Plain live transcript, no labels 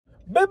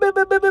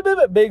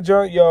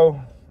BigJon,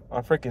 yo,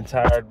 I'm freaking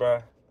tired,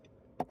 bro.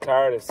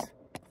 Tired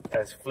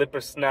as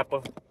flipper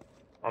snapper.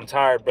 I'm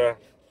tired, bro.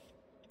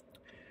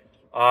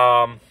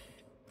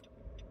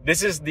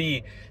 This is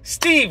the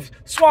Steve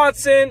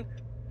Swanson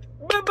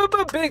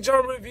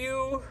BigJon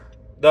review.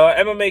 The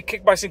MMA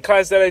kickboxing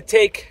class that I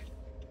take.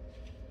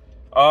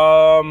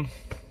 An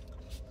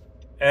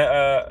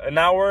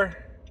hour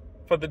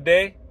for the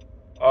day.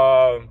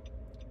 I'm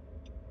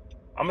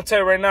gonna tell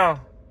you right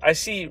now, I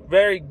see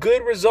very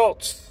good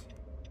results.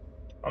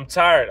 I'm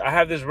tired. I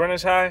have this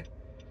runner's high.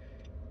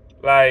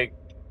 Like,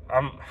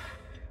 I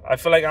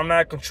feel like I'm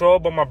not in control,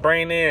 but my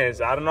brain is.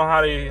 I don't know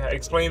how to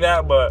explain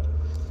that, but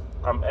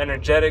I'm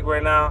energetic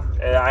right now.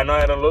 And I know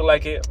I don't look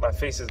like it. My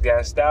face is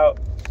gassed out,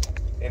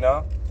 you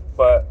know?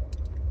 But,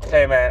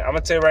 hey, man, I'm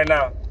going to tell you right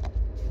now,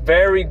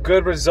 very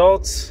good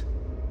results.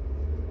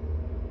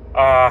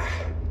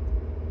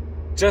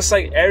 Just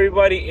like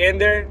everybody in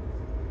there,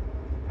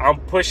 I'm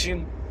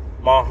pushing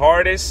my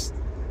hardest.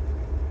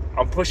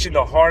 I'm pushing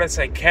the hardest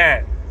I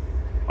can.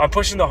 I'm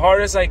pushing the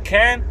hardest I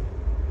can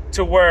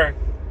to where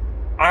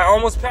I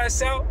almost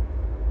pass out,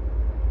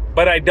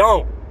 but I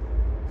don't.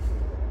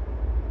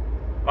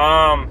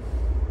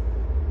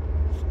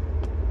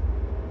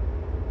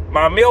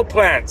 My meal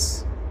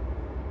plans,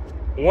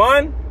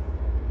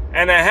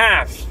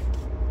 1.5.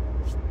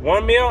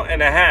 1 meal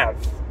and a half.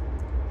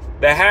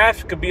 The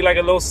half could be like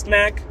a little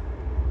snack,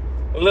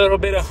 a little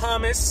bit of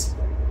hummus.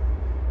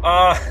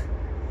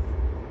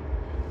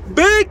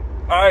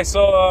 Alright,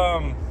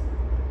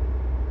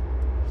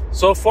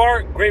 so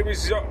far, great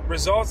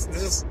results.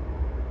 This is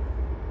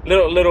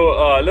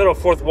little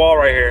fourth wall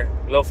right here.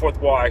 Little fourth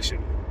wall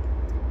action.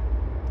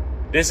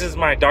 This is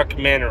my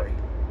documentary.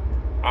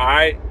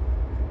 Alright?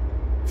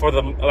 For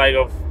the, like,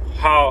 of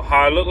how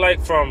I look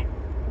like from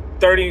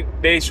 30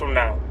 days from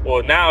now.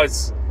 Well, now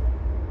it's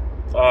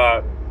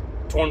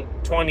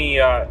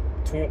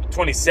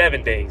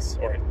 27 days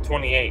or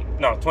 28.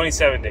 No,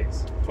 27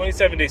 days.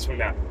 27 days from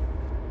now.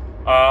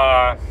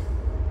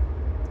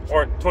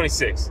 Or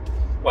 26.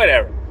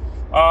 Whatever.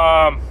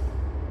 I'm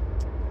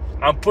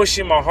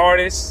pushing my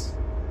hardest,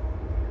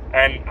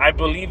 and I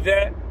believe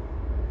that,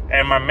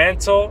 and my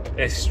mental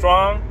is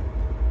strong.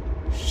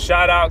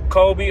 Shout out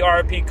Kobe,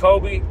 RP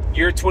Kobe,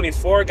 year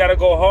 24, gotta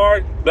go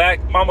hard,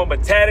 Black Mama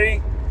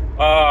mentality.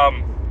 Yeah,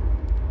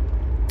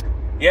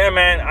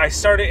 man, I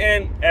started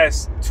in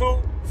as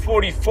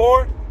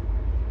 244,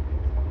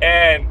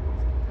 and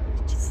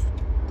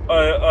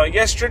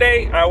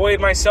yesterday I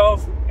weighed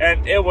myself,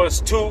 and it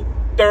was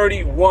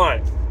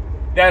 231.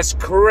 That's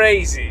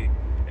crazy.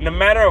 In a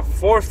matter of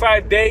 4 or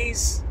 5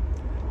 days,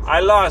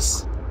 I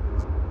lost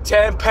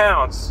 10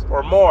 pounds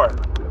or more.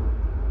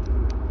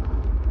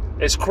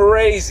 It's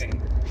crazy.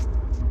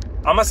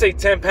 I'm gonna say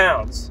 10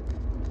 pounds.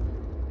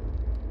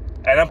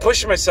 And I'm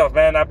pushing myself,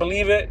 man. I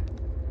believe it.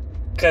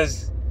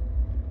 Because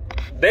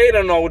they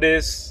don't know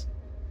this.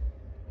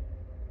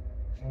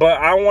 But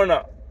I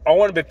wanna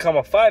become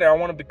a fighter. I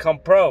wanna become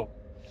pro.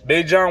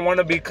 BigJon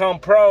wanna become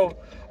pro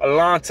a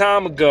long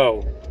time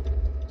ago.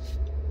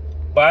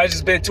 But I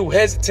just been too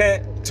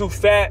hesitant, too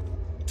fat,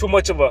 too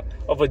much of a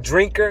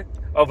drinker,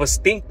 of a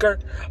stinker,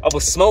 of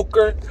a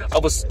smoker,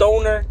 of a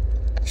stoner.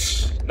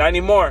 Not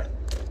anymore.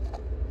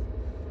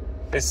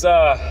 It's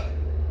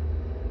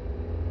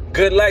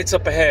good lights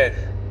up ahead,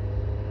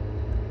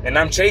 and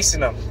I'm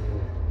chasing them.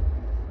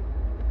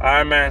 All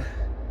right, man.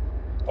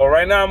 Well,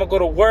 right now I'm gonna go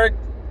to work,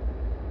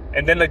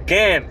 and then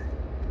again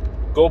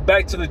go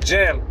back to the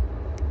gym.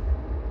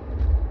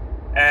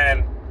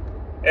 And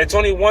it's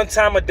only one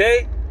time a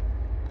day.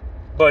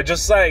 But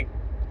just like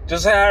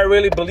how I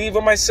really believe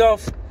in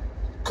myself,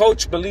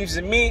 Coach believes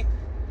in me,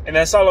 and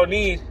that's all I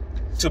need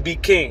to be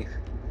king.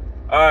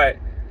 All right,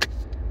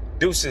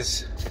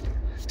 deuces.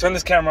 Turn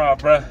this camera off,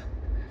 bruh.